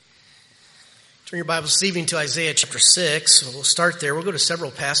Turn your Bibles this evening to Isaiah chapter 6. We'll start there. We'll go to several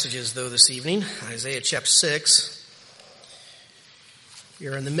passages, though, this evening. Isaiah chapter 6.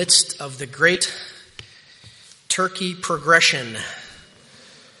 You're in the midst of the great turkey progression.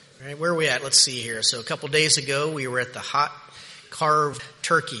 All right, where are we at? Let's see here. So a couple days ago, we were at the hot carved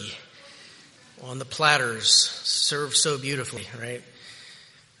turkey on the platters, served so beautifully, right?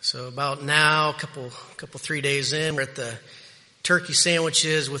 So about now, a couple 3 days in, we're at the turkey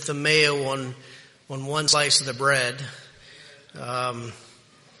sandwiches with the mayo on one slice of the bread. A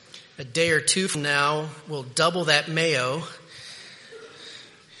day or two from now, we'll double that mayo.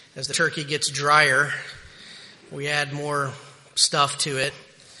 As the turkey gets drier, we add more stuff to it.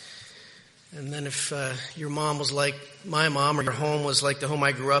 And then if your mom was like my mom, or your home was like the home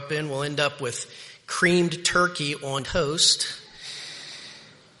I grew up in, we'll end up with creamed turkey on toast.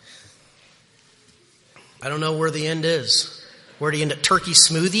 I don't know where the end is. Where do you end up? Turkey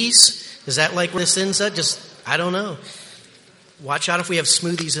smoothies? Is that like where this ends up? I don't know. Watch out if we have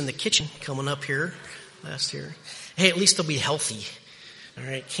smoothies in the kitchen coming up here last year. Hey, at least they'll be healthy. All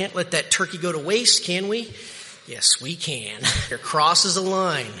right. Can't let that turkey go to waste, can we? Yes, we can. Your cross is a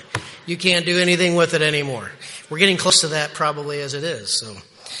line. You can't do anything with it anymore. We're getting close to that probably as it is. So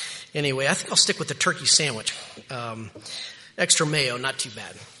anyway, I think I'll stick with the turkey sandwich. Extra mayo, not too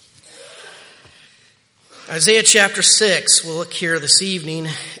bad. Isaiah chapter 6, we'll look here this evening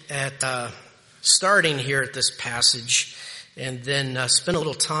at starting here at this passage and then spend a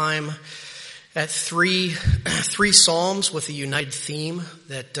little time at three Psalms with a united theme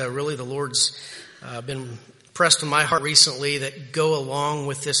that really the Lord's been pressed on my heart recently that go along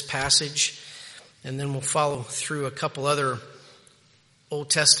with this passage. And then we'll follow through a couple other Old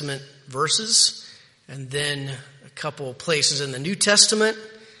Testament verses and then a couple places in the New Testament.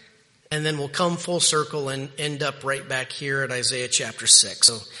 And then we'll come full circle and end up right back here at Isaiah chapter 6.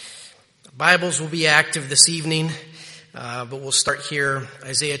 So Bibles will be active this evening, but we'll start here,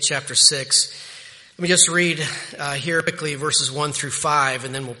 Isaiah chapter 6. Let me just read here quickly verses 1 through 5,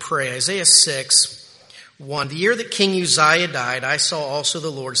 and then we'll pray. Isaiah 6, 1. The year that King Uzziah died, I saw also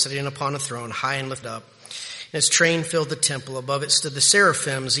the Lord sitting upon a throne, high and lifted up. And his train filled the temple. Above it stood the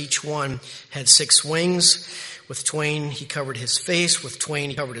seraphims. Each one had 6 wings. With twain he covered his face, with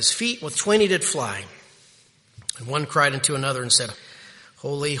twain he covered his feet, with twain he did fly. And one cried unto another and said,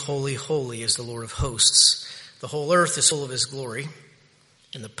 Holy, holy, holy is the Lord of hosts. The whole earth is full of his glory.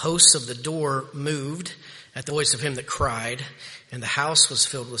 And the posts of the door moved at the voice of him that cried, and the house was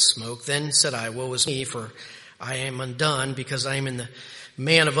filled with smoke. Then said I, Woe is me, for I am undone, because I am in the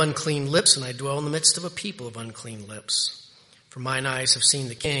man of unclean lips, and I dwell in the midst of a people of unclean lips. For mine eyes have seen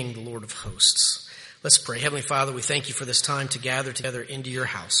the King, the Lord of hosts. Let's pray. Heavenly Father, we thank you for this time to gather together into your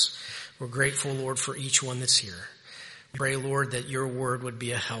house. We're grateful, Lord, for each one that's here. We pray, Lord, that your word would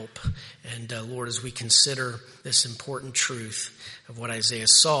be a help. And, Lord, as we consider this important truth of what Isaiah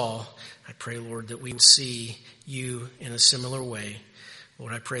saw, I pray, Lord, that we would see you in a similar way.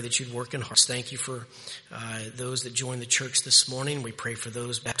 Lord, I pray that you'd work in hearts. Thank you for those that joined the church this morning. We pray for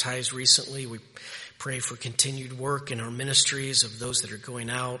those baptized recently. We pray for continued work in our ministries of those that are going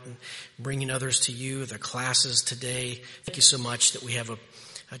out and bringing others to you, the classes today. Thank you so much that we have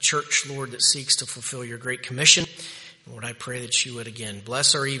a church, Lord, that seeks to fulfill your great commission. Lord, I pray that you would again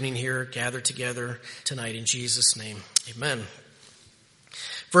bless our evening here, gather together tonight in Jesus' name. Amen.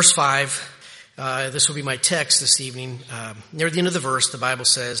 Verse 5, this will be my text this evening. Near the end of the verse, the Bible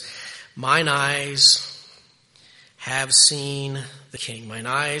says, Mine eyes have seen the King. Mine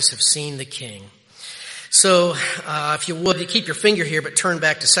eyes have seen the King. So, if you would, keep your finger here, but turn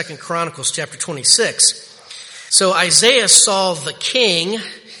back to 2 Chronicles chapter 26. So Isaiah saw the king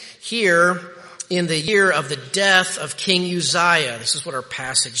here in the year of the death of King Uzziah. This is what our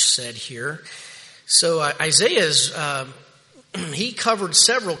passage said here. So Isaiah's, he covered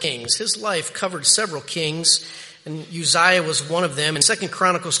several kings. His life covered several kings, and Uzziah was one of them. In 2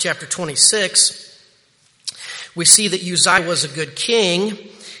 Chronicles chapter 26, we see that Uzziah was a good king.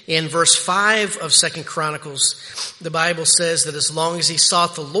 In verse 5 of 2 Chronicles, the Bible says that as long as he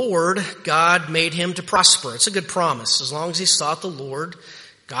sought the Lord, God made him to prosper. It's a good promise. As long as he sought the Lord,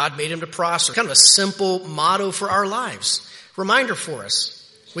 God made him to prosper. Kind of a simple motto for our lives. Reminder for us.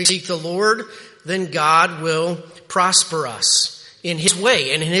 We seek the Lord, then God will prosper us in his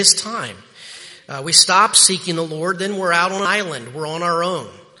way and in his time. We stop seeking the Lord, then we're out on an island. We're on our own.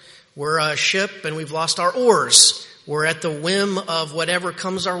 We're a ship and we've lost our oars. We're at the whim of whatever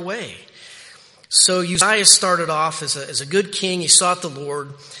comes our way. So Uzziah started off as a good king. He sought the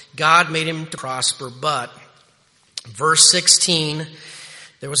Lord. God made him to prosper. But verse 16,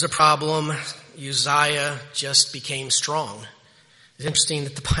 there was a problem. Uzziah just became strong. It's interesting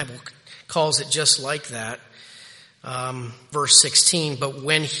that the Bible calls it just like that. Verse 16, but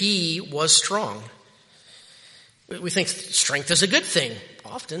when he was strong. We think strength is a good thing,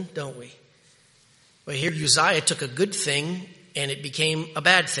 often, don't we? But here Uzziah took a good thing and it became a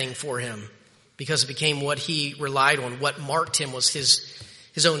bad thing for him because it became what he relied on. What marked him was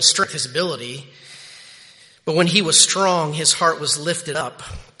his own strength, his ability. But when he was strong, his heart was lifted up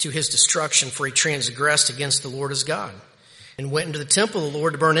to his destruction, for he transgressed against the Lord his God and went into the temple of the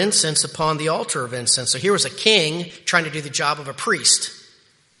Lord to burn incense upon the altar of incense. So here was a king trying to do the job of a priest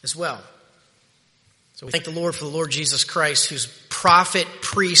as well. So we thank the Lord for the Lord Jesus Christ, who's prophet,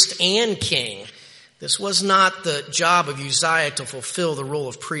 priest, and king. This was not the job of Uzziah to fulfill the role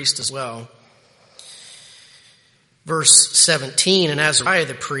of priest as well. Verse 17, and Azariah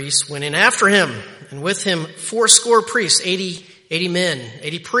the priest went in after him, and with him 80 priests, 80 men,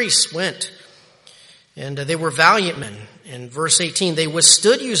 80 priests went. And they were valiant men. In verse 18, they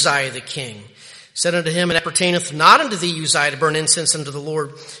withstood Uzziah the king, said unto him, it appertaineth not unto thee, Uzziah, to burn incense unto the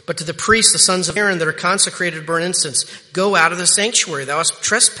Lord, but to the priests, the sons of Aaron, that are consecrated to burn incense. Go out of the sanctuary, thou hast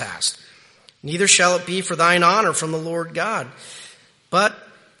trespassed. Neither shall it be for thine honor from the Lord God. But,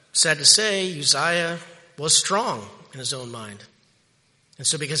 sad to say, Uzziah was strong in his own mind. And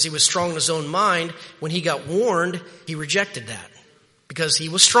so because he was strong in his own mind, when he got warned, he rejected that. Because he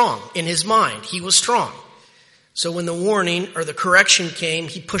was strong in his mind. He was strong. So when the warning or the correction came,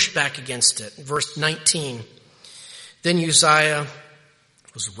 he pushed back against it. Verse 19. Then Uzziah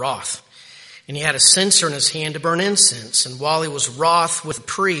was wroth, and he had a censer in his hand to burn incense. And while he was wroth with the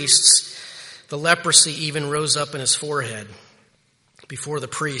priests, the leprosy even rose up in his forehead before the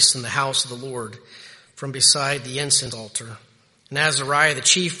priests in the house of the Lord from beside the incense altar. And Azariah, the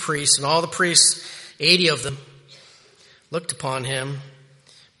chief priest, and all the priests, 80 of them, looked upon him.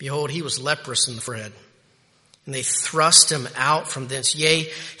 Behold, he was leprous in the forehead. And they thrust him out from thence. Yea,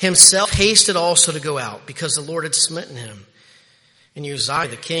 himself hasted also to go out, because the Lord had smitten him. And Uzziah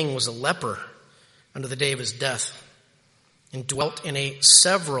the king was a leper unto the day of his death, and dwelt in a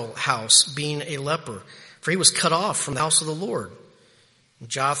several house, being a leper. For he was cut off from the house of the Lord. And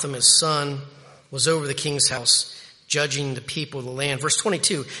Jotham his son was over the king's house, judging the people of the land. Verse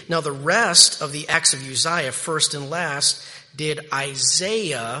 22, now the rest of the acts of Uzziah, first and last, did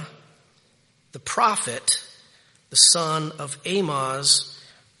Isaiah the prophet, the son of Amoz,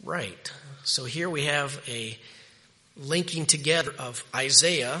 write. So here we have a linking together of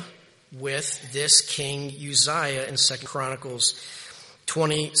Isaiah with this king Uzziah in 2 Chronicles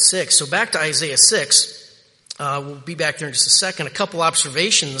 26. So back to Isaiah 6. We'll be back there in just a second. A couple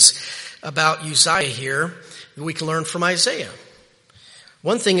observations about Uzziah here that we can learn from Isaiah.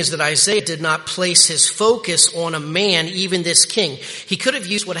 One thing is that Isaiah did not place his focus on a man, even this king. He could have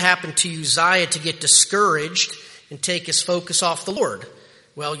used what happened to Uzziah to get discouraged and take his focus off the Lord.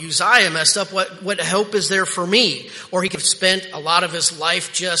 Well, Uzziah messed up. What hope is there for me? Or he could have spent a lot of his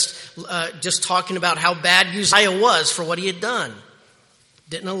life just talking about how bad Uzziah was for what he had done.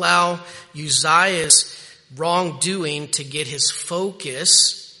 Didn't allow Uzziah's wrongdoing to get his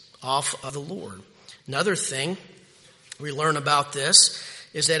focus off of the Lord. Another thing we learn about this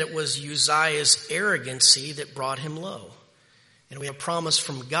is that it was Uzziah's arrogancy that brought him low. And we have a promise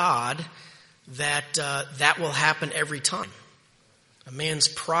from God that that will happen every time. A man's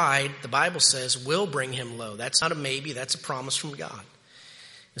pride, the Bible says, will bring him low. That's not a maybe, that's a promise from God.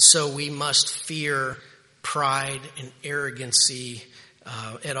 And so we must fear pride and arrogancy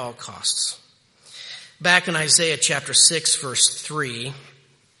at all costs. Back in Isaiah chapter 6, verse 3,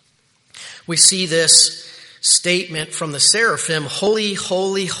 we see this statement from the seraphim, holy,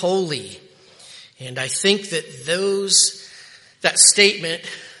 holy, holy. And I think that that statement,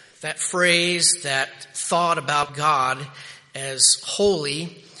 that phrase, that thought about God as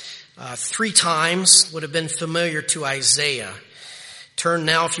holy, 3 times would have been familiar to Isaiah. Turn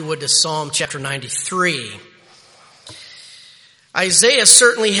now, if you would, to Psalm chapter 93. Isaiah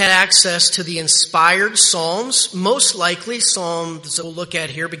certainly had access to the inspired Psalms. Most likely, Psalms that we'll look at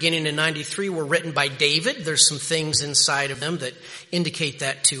here, beginning in 93, were written by David. There's some things inside of them that indicate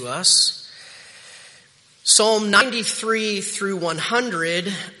that to us. Psalm 93 through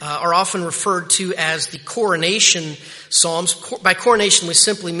 100 are often referred to as the coronation psalms. By coronation, we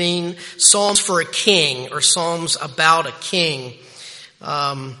simply mean psalms for a king or psalms about a king.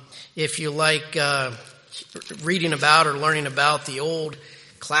 If you like reading about or learning about the old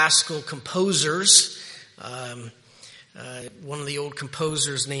classical composers, one of the old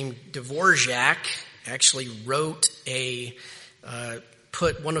composers named Dvorak actually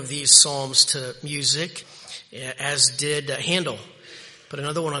put one of these psalms to music, as did Handel, put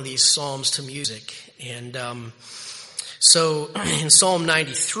another one of these psalms to music. And so in Psalm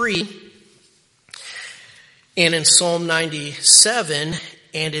 93, And in Psalm 97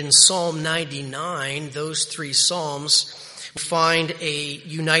 and in Psalm 99, those three psalms find a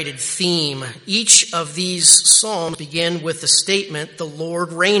united theme. Each of these psalms begin with the statement, "The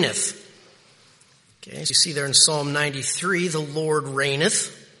Lord reigneth." Okay, so you see there in Psalm 93, "The Lord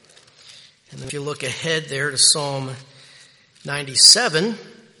reigneth." And then if you look ahead there to Psalm 97,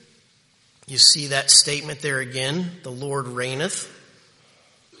 you see that statement there again, "The Lord reigneth."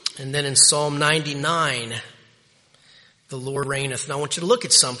 And then in Psalm 99, "The Lord reigneth." Now I want you to look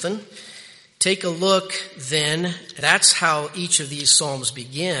at something. Take a look then, that's how each of these psalms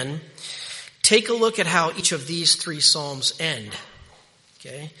begin. Take a look at how each of these three psalms end.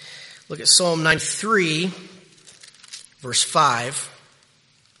 Okay? Look at Psalm 93, verse 5.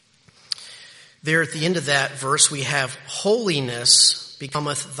 There at the end of that verse we have, "Holiness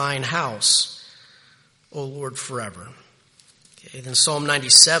becometh thine house, O Lord, forever." Okay, then Psalm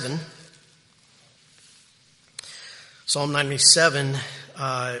 97. Psalm 97,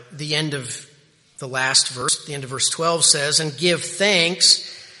 the end of the last verse, the end of verse 12 says, "And give thanks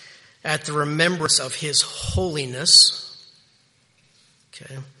at the remembrance of his holiness."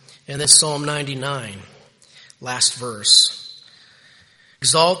 Okay. And then Psalm 99, last verse.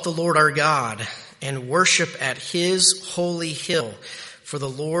 "Exalt the Lord our God and worship at his holy hill, for the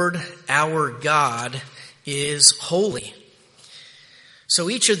Lord our God is holy." So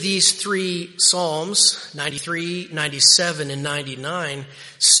each of these three psalms, 93, 97, and 99,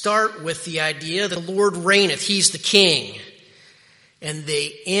 start with the idea that the Lord reigneth. He's the king. And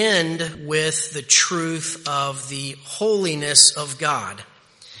they end with the truth of the holiness of God.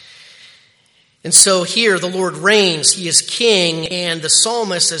 And so here the Lord reigns. He is king. And the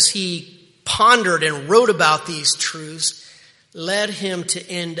psalmist, as he pondered and wrote about these truths, led him to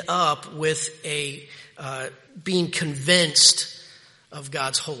end up with being convinced of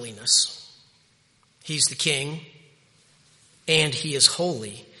God's holiness. He's the king, and he is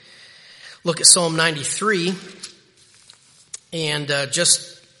holy. Look at Psalm 93, and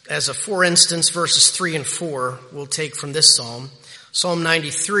just as a for instance, verses 3 and 4 we'll take from this psalm. Psalm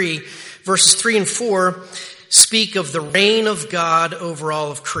 93, verses 3 and 4 speak of the reign of God over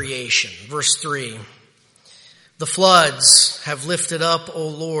all of creation. Verse 3, "The floods have lifted up, O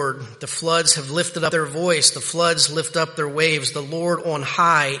Lord. The floods have lifted up their voice. The floods lift up their waves. The Lord on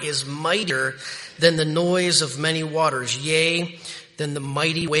high is mightier than the noise of many waters, yea, than the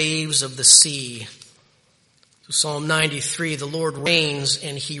mighty waves of the sea." So Psalm 93, the Lord reigns,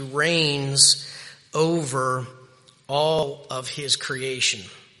 and he reigns over all of his creation.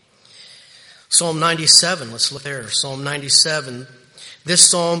 Psalm 97, let's look there. Psalm 97. This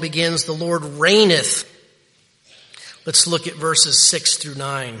psalm begins, "The Lord reigneth." Let's look at verses 6 through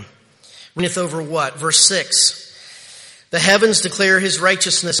 9. Reigneth over what? Verse 6. "The heavens declare his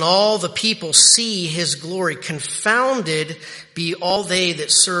righteousness, and all the people see his glory. Confounded be all they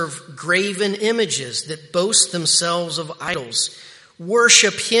that serve graven images, that boast themselves of idols.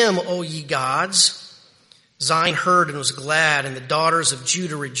 Worship him, O ye gods. Zion heard and was glad, and the daughters of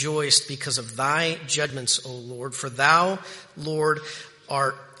Judah rejoiced because of thy judgments, O Lord. For thou, Lord,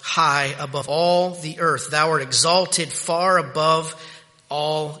 art high above all the earth. Thou art exalted far above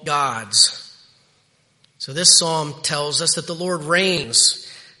all gods." So this psalm tells us that the Lord reigns,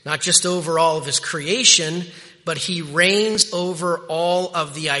 not just over all of his creation, but he reigns over all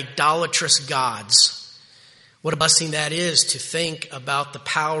of the idolatrous gods. What a blessing that is to think about the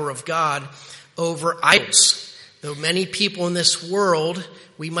power of God over idols. Though many people in this world,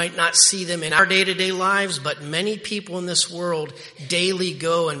 we might not see them in our day-to-day lives, but many people in this world daily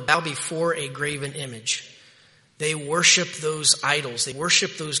go and bow before a graven image. They worship those idols. They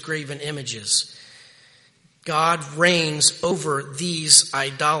worship those graven images. God reigns over these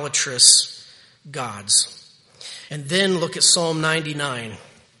idolatrous gods. And then look at Psalm 99.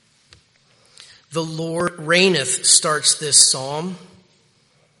 "The Lord reigneth" starts this psalm.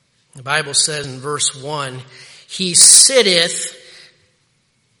 The Bible says in verse 1, "He sitteth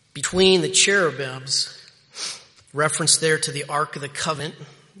between the cherubims," reference there to the Ark of the Covenant,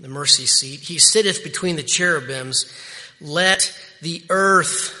 the mercy seat. "He sitteth between the cherubims. Let the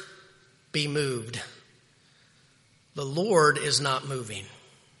earth be moved." The Lord is not moving.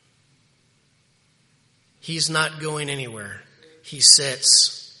 He's not going anywhere. He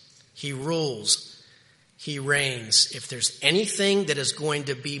sits. He rules. He reigns. If there's anything that is going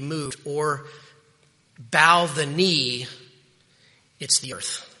to be moved or bow the knee, it's the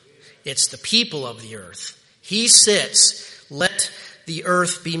earth. It's the people of the earth. He sits. Let the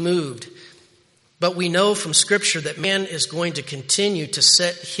earth be moved. But we know from Scripture that man is going to continue to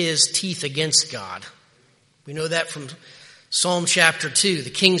set his teeth against God. We know that from Psalm chapter 2. The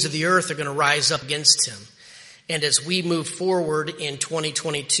kings of the earth are going to rise up against him. And as we move forward in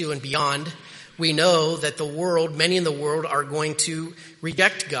 2022 and beyond, we know that the world, many in the world, are going to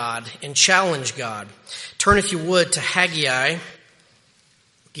reject God and challenge God. Turn, if you would, to Haggai. I'll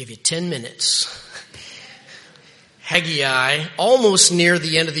give you 10 minutes. Haggai, almost near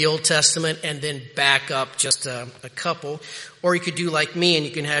the end of the Old Testament, and then back up just a couple. Or you could do like me, and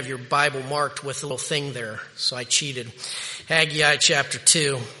you can have your Bible marked with a little thing there. So I cheated. Haggai chapter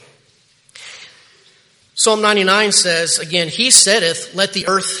 2. Psalm 99 says, again, He saith, let the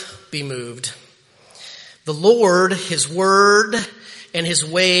earth be moved. The Lord, His word, and His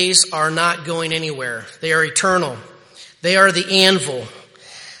ways are not going anywhere. They are eternal. They are the anvil.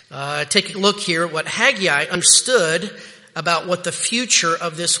 Take a look here at what Haggai understood about what the future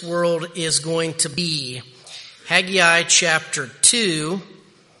of this world is going to be. Haggai chapter 2,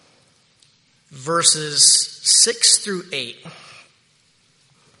 verses 6 through 8.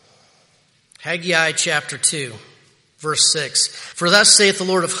 Haggai chapter 2, verse 6. For thus saith the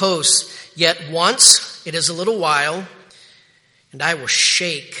Lord of hosts, yet once, it is a little while, and I will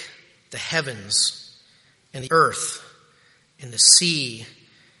shake the heavens and the earth and the sea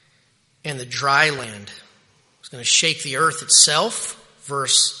and the dry land. He's going to shake the earth itself,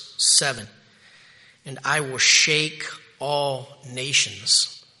 verse 7. And I will shake all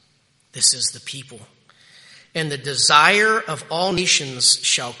nations. This is the people. And the desire of all nations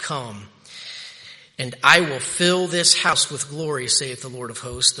shall come. And I will fill this house with glory, saith the Lord of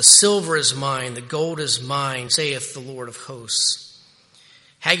hosts. The silver is mine, the gold is mine, saith the Lord of hosts.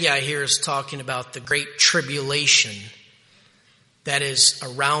 Haggai here is talking about the great tribulation that is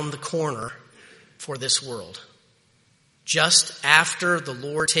around the corner for this world. Just after the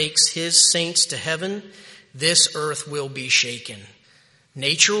Lord takes His saints to heaven, this earth will be shaken.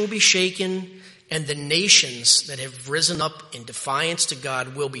 Nature will be shaken, and the nations that have risen up in defiance to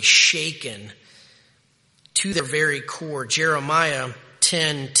God will be shaken to their very core. Jeremiah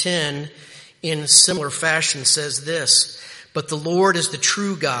 10:10 in similar fashion says this, but the Lord is the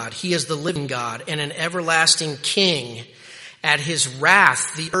true God. He is the living God and an everlasting King. At His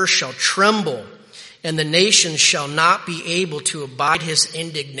wrath the earth shall tremble, and the nations shall not be able to abide His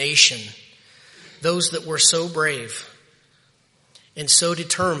indignation. Those that were so brave and so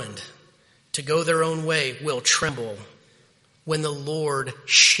determined to go their own way will tremble when the Lord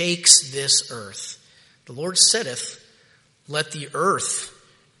shakes this earth. The Lord saith, let the earth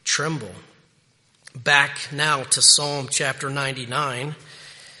tremble. Back now to Psalm chapter 99.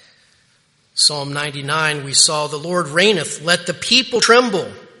 Psalm 99, we saw the Lord reigneth, let the people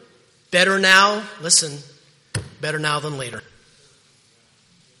tremble. Better now, listen, better now than later.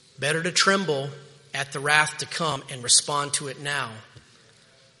 Better to tremble at the wrath to come and respond to it now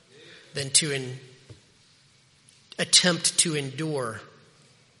than to attempt to endure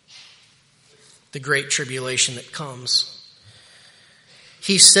the great tribulation that comes.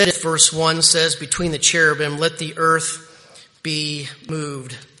 He said it, verse 1 says, between the cherubim, let the earth be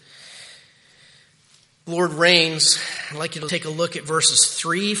moved. The Lord reigns. I'd like you to take a look at verses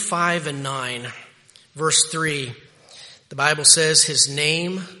 3, 5, and 9. Verse 3, the Bible says, His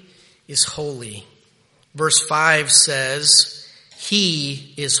name is holy. Verse 5 says,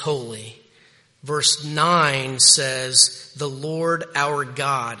 He is holy. Verse 9 says, the Lord our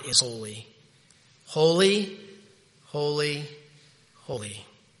God is holy. Holy, holy, holy.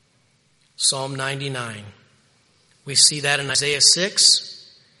 Psalm 99. We see that in Isaiah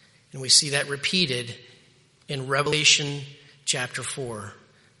 6, and we see that repeated in Revelation chapter 4.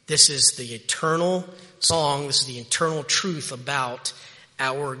 This is the eternal song. This is the eternal truth about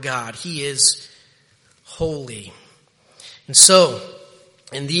our God. He is holy. And so,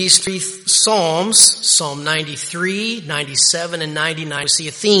 in these three Psalms, Psalm 93, 97, and 99, we see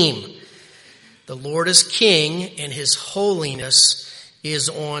a theme. The Lord is King, and His holiness is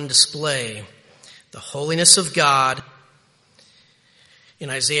on display. The holiness of God in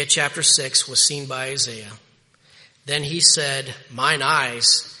Isaiah chapter 6 was seen by Isaiah. Then he said, mine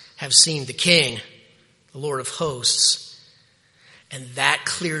eyes have seen the King, the Lord of hosts. And that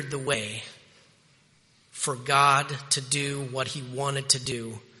cleared the way for God to do what He wanted to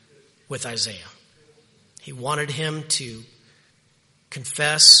do with Isaiah. He wanted him to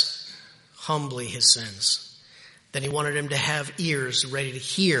confess humbly his sins. Then He wanted him to have ears ready to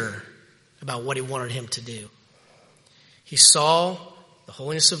hear about what He wanted him to do. He saw the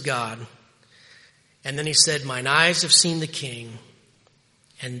holiness of God, and then he said, mine eyes have seen the King,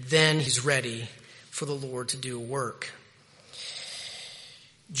 and then he's ready for the Lord to do a work.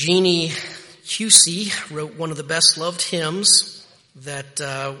 Jeannie Husey wrote one of the best loved hymns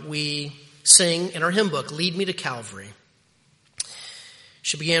that we sing in our hymn book, Lead Me to Calvary.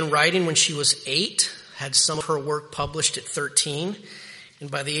 She began writing when she was 8, had some of her work published at 13, and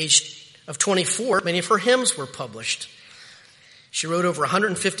by the age of 24, many of her hymns were published. She wrote over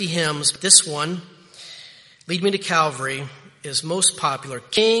 150 hymns, but this one, Lead Me to Calvary, is most popular.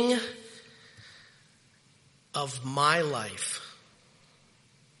 King of my life,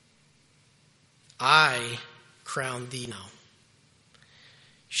 I crown thee now.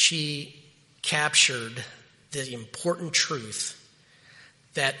 She captured the important truth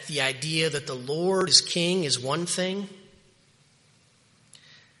that the idea that the Lord is king is one thing,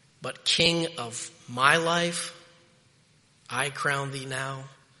 but king of my life, I crown thee now,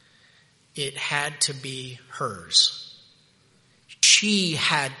 it had to be hers. She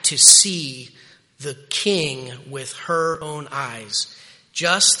had to see the king with her own eyes,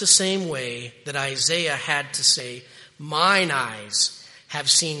 just the same way that Isaiah had to say, mine eyes have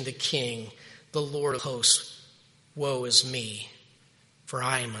seen the king, the Lord of hosts. Woe is me, for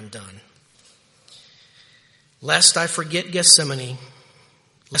I am undone. Lest I forget Gethsemane,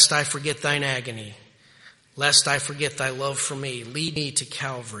 lest I forget thine agony, lest I forget thy love for me, lead me to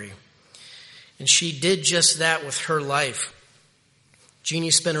Calvary. And she did just that with her life.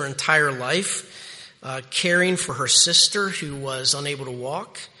 Jeannie spent her entire life caring for her sister who was unable to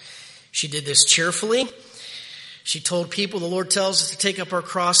walk. She did this cheerfully. She told people, the Lord tells us to take up our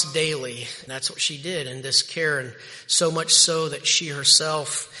cross daily. And that's what she did in this care. And so much so that she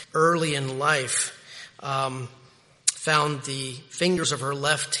herself, early in life, found the fingers of her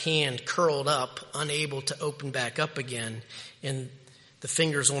left hand curled up, unable to open back up again. And the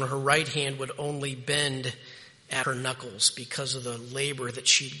fingers on her right hand would only bend at her knuckles because of the labor that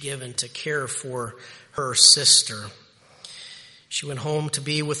she'd given to care for her sister. She went home to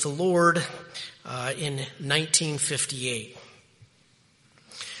be with the Lord in 1958.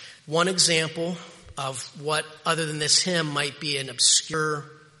 One example of what, other than this hymn, might be an obscure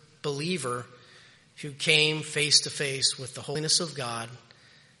believer who came face to face with the holiness of God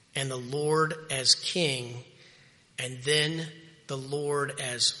and the Lord as king, and then the Lord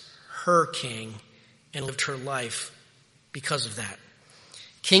as her king, and lived her life because of that.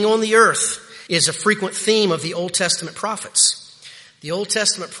 King on the earth is a frequent theme of the Old Testament prophets. The Old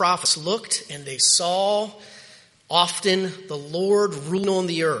Testament prophets looked and they saw often the Lord ruling on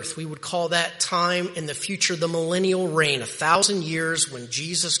the earth. We would call that time in the future the millennial reign, 1,000 years when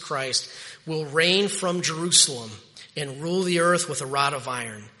Jesus Christ will reign from Jerusalem and rule the earth with a rod of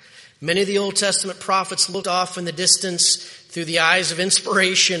iron. Many of the Old Testament prophets looked off in the distance through the eyes of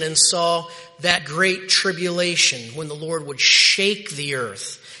inspiration and saw that great tribulation when the Lord would shake the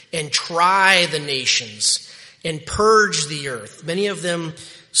earth and try the nations and purge the earth. Many of them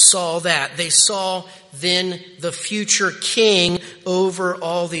saw that. They saw then the future king over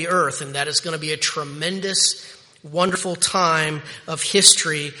all the earth, and that is going to be a tremendous, wonderful time of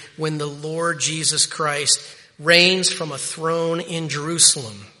history when the Lord Jesus Christ reigns from a throne in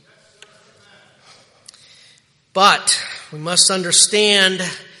Jerusalem. But we must understand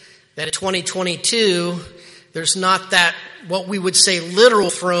that in 2022, there's not that, what we would say, literal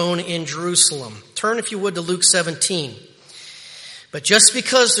throne in Jerusalem. Turn, if you would, to Luke 17. But just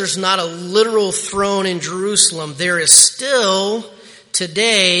because there's not a literal throne in Jerusalem, there is still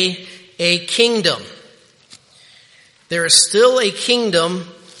today a kingdom. There is still a kingdom.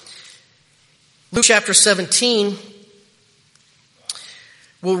 Luke chapter 17.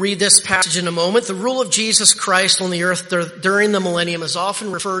 We'll read this passage in a moment. The rule of Jesus Christ on the earth during the millennium is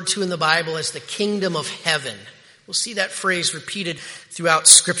often referred to in the Bible as the kingdom of heaven. We'll see that phrase repeated throughout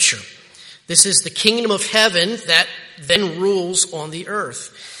Scripture. This is the kingdom of heaven that then rules on the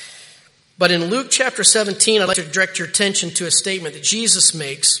earth. But in Luke chapter 17, I'd like to direct your attention to a statement that Jesus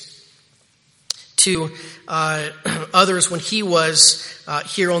makes to others when he was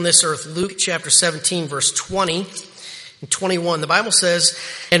here on this earth. Luke chapter 17, verse 20. In 21, the Bible says,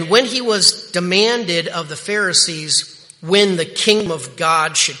 and when he was demanded of the Pharisees when the kingdom of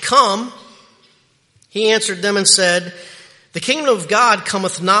God should come, he answered them and said, the kingdom of God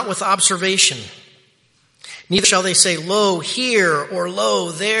cometh not with observation. Neither shall they say, lo, here, or lo,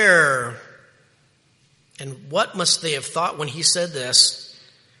 there. And what must they have thought when he said this?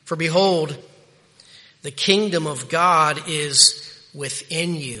 For behold, the kingdom of God is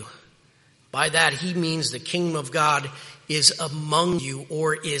within you. By that he means the kingdom of God is among you,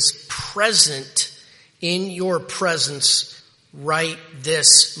 or is present in your presence right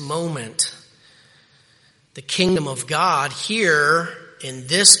this moment. The kingdom of God here in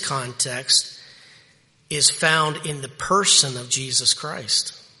this context is found in the person of Jesus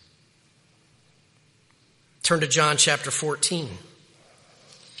Christ. Turn to John chapter 14.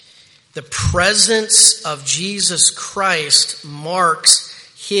 The presence of Jesus Christ marks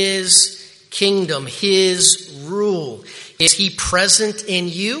his kingdom, his rule. Is he present in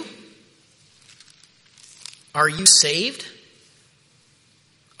you? Are you saved?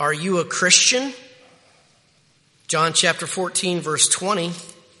 Are you a Christian? John chapter 14, verse 20.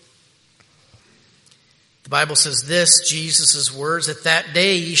 The Bible says this, Jesus' words, "At that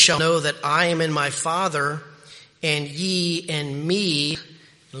day ye shall know that I am in my Father, and ye in me,"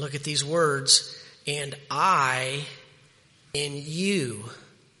 and look at these words, "and I in you."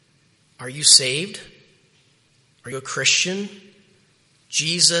 Are you saved? Are you a Christian?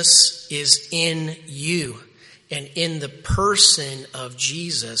 Jesus is in you, and in the person of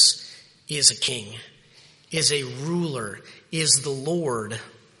Jesus is a king, is a ruler, is the Lord.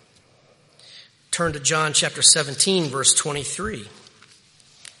 Turn to John chapter 17, verse 23.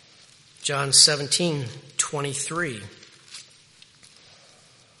 John 17, 23.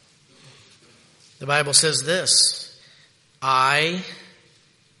 The Bible says this, "I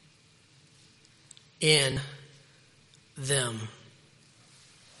in them."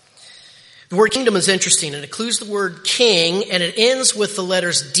 The word kingdom is interesting. It includes the word king, and it ends with the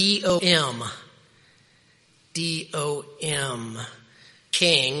letters D-O-M. D-O-M.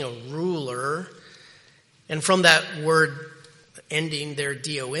 King, a ruler. And from that word ending there,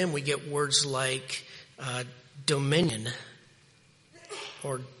 D-O-M, we get words like dominion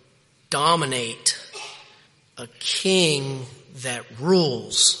or dominate. A king that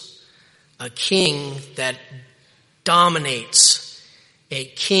rules. A king that dominates. A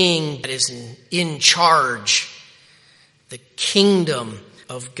king that is in charge. The kingdom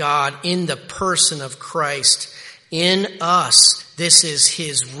of God in the person of Christ in us. This is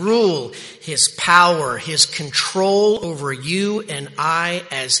his rule, his power, his control over you and I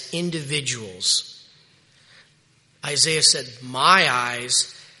as individuals. Isaiah said, "My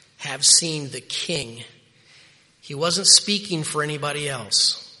eyes have seen the King." He wasn't speaking for anybody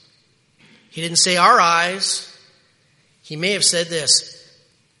else. He didn't say our eyes. He may have said this,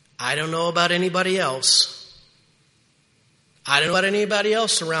 "I don't know about anybody else. I don't know about anybody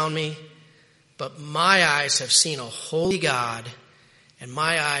else around me, but my eyes have seen a holy God, and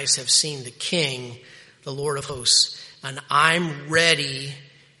my eyes have seen the King, the Lord of hosts, and I'm ready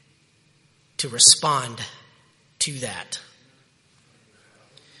to respond to that."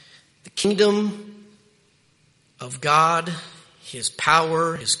 The kingdom of God, his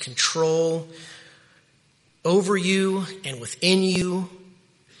power, his control over you and within you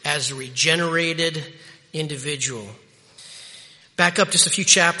as a regenerated individual. Back up just a few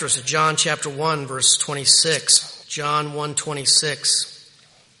chapters to John chapter 1, verse 26. John 1:26.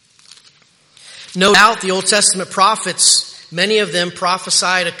 No doubt the Old Testament prophets, many of them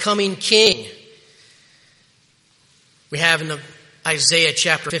prophesied a coming king. We have in the Isaiah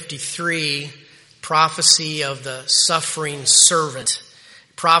chapter 53, prophecy of the suffering servant.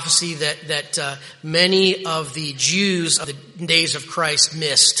 Prophecy that many of the Jews of the days of Christ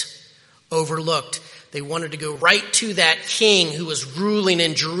missed, overlooked. They wanted to go right to that king who was ruling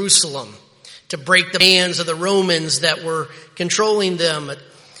in Jerusalem to break the bands of the Romans that were controlling them.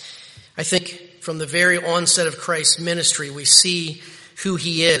 I think from the very onset of Christ's ministry, we see who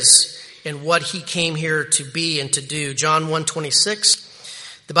he is and what he came here to be and to do. John 1:26,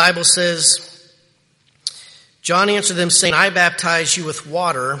 the Bible says, "John answered them, saying, I baptize you with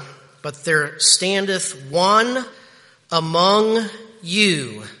water, but there standeth one among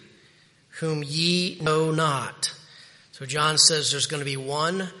you whom ye know not." So John says there's going to be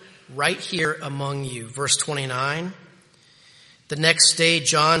one right here among you. Verse 29, "The next day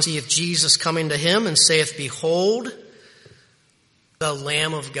John seeth Jesus coming to him, and saith, Behold, the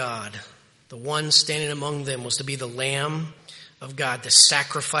Lamb of God." The one standing among them was to be the Lamb of God, the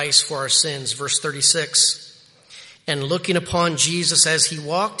sacrifice for our sins. Verse 36, "And looking upon Jesus as he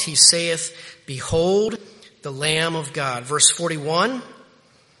walked, he saith, Behold, the Lamb of God." Verse 41,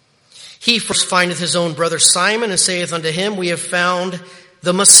 "He first findeth his own brother Simon, and saith unto him, We have found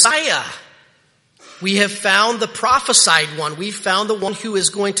the Messiah. We have found the prophesied one. We found the one who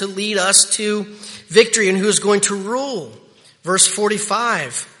is going to lead us to victory and who is going to rule." Verse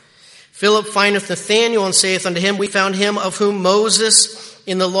 45, "Philip findeth Nathanael, and saith unto him, We found him of whom Moses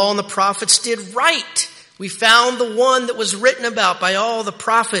in the law and the prophets did write." We found the one that was written about by all the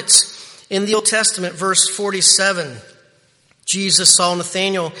prophets in the Old Testament. Verse 47, "Jesus saw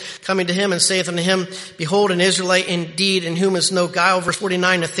Nathanael coming to him, and saith unto him, Behold, an Israelite indeed, in whom is no guile." Verse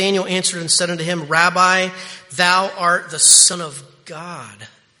 49, "Nathanael answered and said unto him, Rabbi, thou art the Son of God."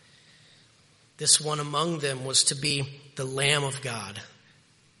 This one among them was to be the Lamb of God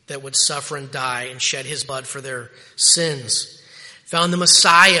that would suffer and die and shed his blood for their sins. Found the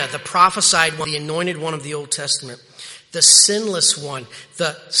Messiah, the prophesied one, the anointed one of the Old Testament. the sinless one,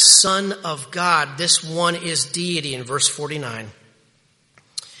 the Son of God. This one is deity in verse 49.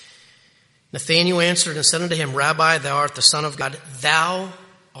 Nathanael answered and said unto him, Rabbi, thou art the Son of God. Thou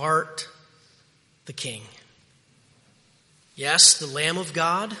art the King. Yes, the Lamb of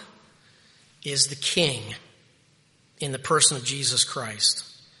God is the King in the person of Jesus Christ.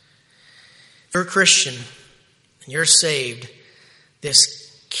 If you're a Christian and you're saved,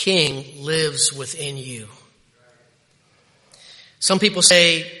 this King lives within you. Some people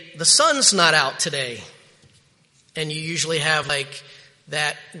say, the sun's not out today. And you usually have like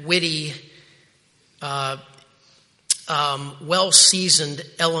that witty, well-seasoned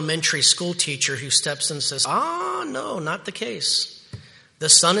elementary school teacher who steps in and says, no, not the case. The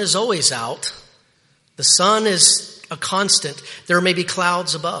sun is always out. The sun is a constant. There may be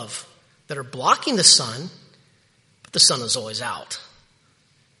clouds above that are blocking the sun, but the sun is always out.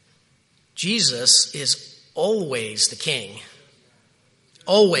 Jesus is always the King.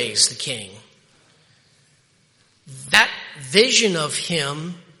 Always the King. That vision of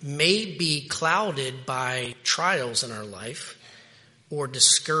him may be clouded by trials in our life, or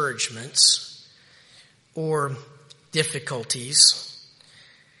discouragements, or difficulties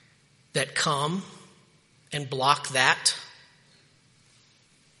that come and block that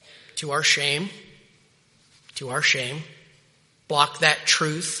to our shame, block that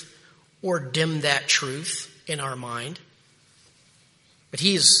truth or dim that truth in our mind. But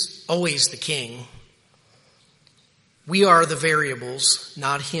he is always the King. We are the variables,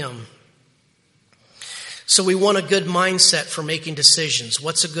 not him. So we want a good mindset for making decisions.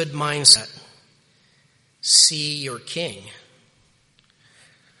 What's a good mindset? See your King.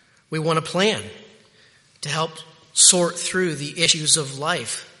 We want a plan to help sort through the issues of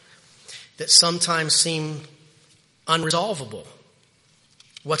life that sometimes seem unresolvable.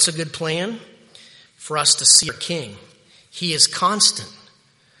 What's a good plan? For us to see our King. He is constant.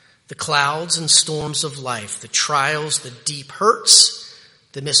 The clouds and storms of life, the trials, the deep hurts,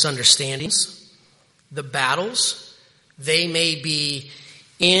 the misunderstandings, the battles, they may be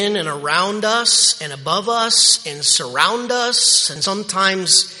in and around us and above us and surround us and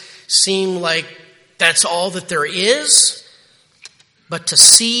sometimes seem like that's all that there is. But to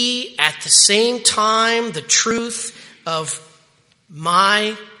see at the same time the truth of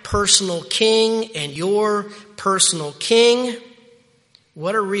my personal King and your personal King,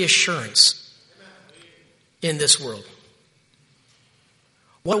 what a reassurance in this world.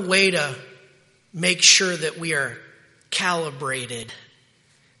 What a way to make sure that we are calibrated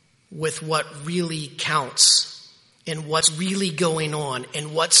with what really counts and what's really going on,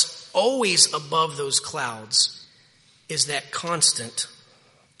 and what's always above those clouds is that constant,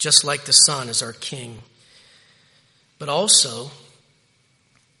 just like the sun is our King. But also,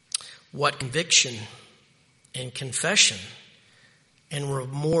 what conviction and confession and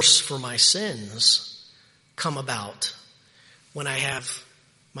remorse for my sins come about when I have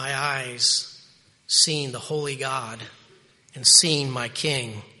my eyes seeing the holy God and seeing my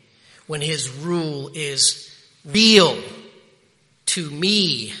King, when his rule is real to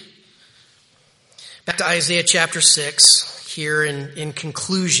me. Back to Isaiah chapter 6, here in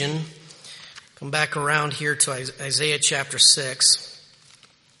conclusion. Come back around here to Isaiah chapter 6.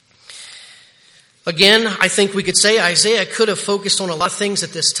 Again, I think we could say Isaiah could have focused on a lot of things at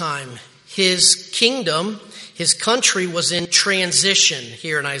this time. His kingdom, his country was in transition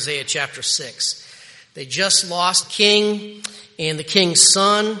here in Isaiah chapter 6. They just lost king and the king's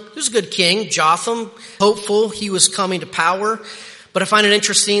son, who was a good king, Jotham, hopeful he was coming to power. But I find it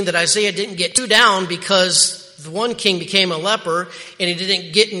interesting that Isaiah didn't get too down because the one king became a leper, and he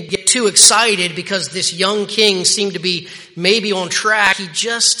didn't get too excited because this young king seemed to be maybe on track. He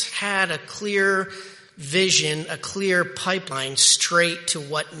just had a clear vision, a clear pipeline straight to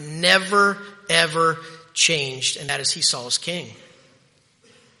what never, ever changed, and that is he saw his King.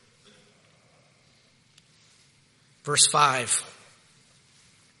 Verse 5.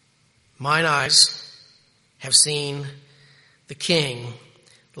 Mine eyes have seen the King,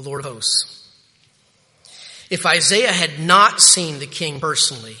 the Lord of hosts. If Isaiah had not seen the King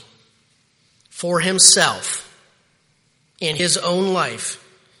personally, for himself, in his own life,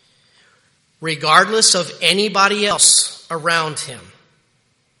 regardless of anybody else around him,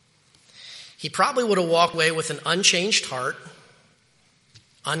 he probably would have walked away with an unchanged heart,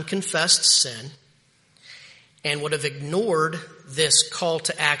 unconfessed sin, and would have ignored this call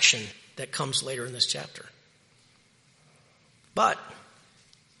to action that comes later in this chapter. But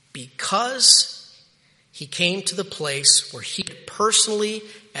because he came to the place where he could personally,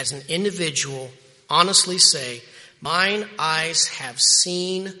 as an individual, honestly say, mine eyes have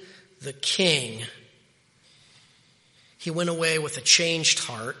seen the King, He went away with a changed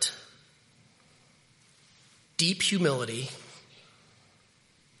heart, deep humility,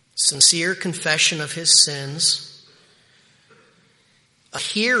 sincere confession of his sins, a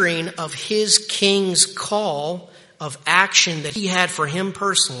hearing of his king's call of action that he had for him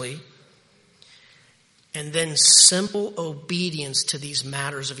personally, and then simple obedience to these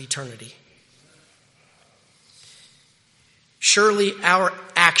matters of eternity. Surely our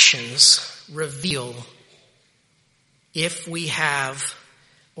actions reveal if we have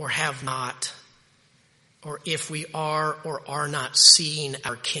or have not, or if we are or are not seeing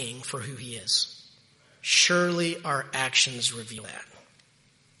our King for who he is. Surely our actions reveal that.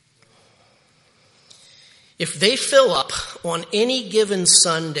 If they fill up on any given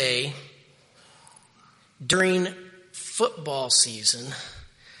Sunday during football season,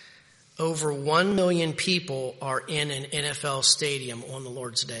 over 1 million people are in an NFL stadium on the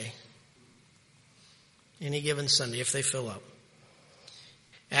Lord's Day. Any given Sunday, if they fill up.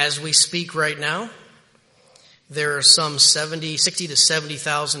 As we speak right now, there are some 60 to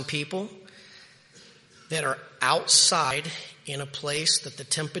 70,000 people that are outside in a place that the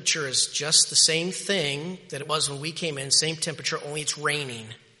temperature is just the same thing that it was when we came in, same temperature, only it's raining.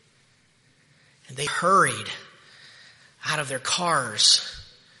 And they hurried out of their cars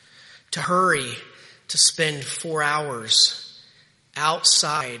to hurry to spend 4 hours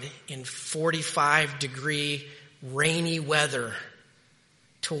outside in 45-degree rainy weather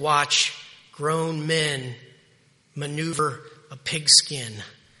to watch grown men maneuver a pigskin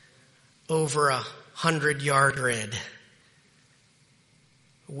over 100-yard grid.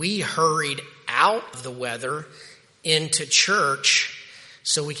 We hurried out of the weather into church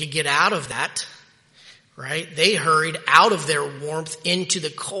so we could get out of that, right? They hurried out of their warmth into the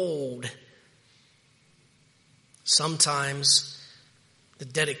cold. Sometimes the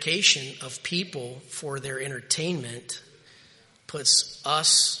dedication of people for their entertainment puts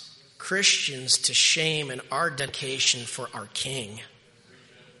us Christians to shame in our dedication for our King.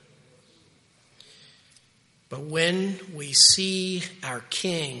 But when we see our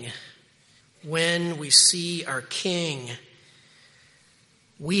King, we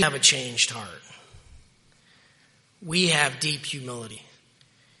have a changed heart. We have deep humility.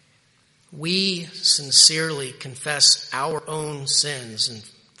 We sincerely confess our own sins and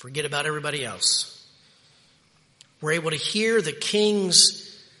forget about everybody else. We're able to hear the King's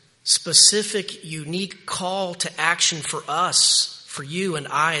specific, unique call to action for us, for you and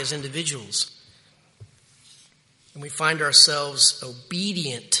I as individuals. And we find ourselves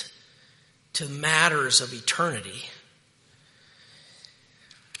obedient to matters of eternity.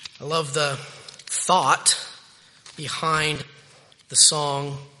 I love the thought behind the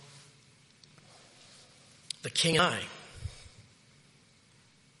song, The King and I.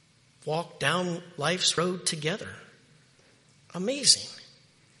 Walk down life's road together. Amazing.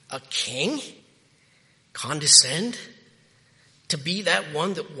 A king condescend to be that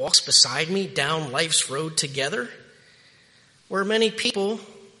one that walks beside me down life's road together, where many people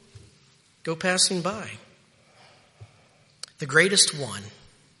go passing by. The greatest one,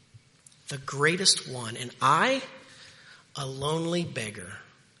 and I, a lonely beggar,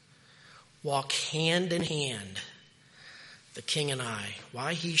 walk hand in hand, the King and I.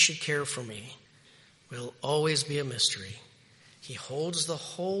 Why he should care for me will always be a mystery. He holds the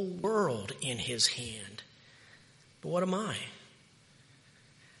whole world in his hand. But what am I?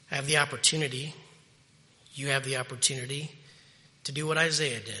 I have the opportunity, you have the opportunity to do what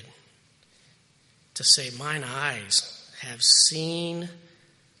Isaiah did. To say, mine eyes have seen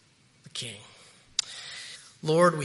the King. Lord, we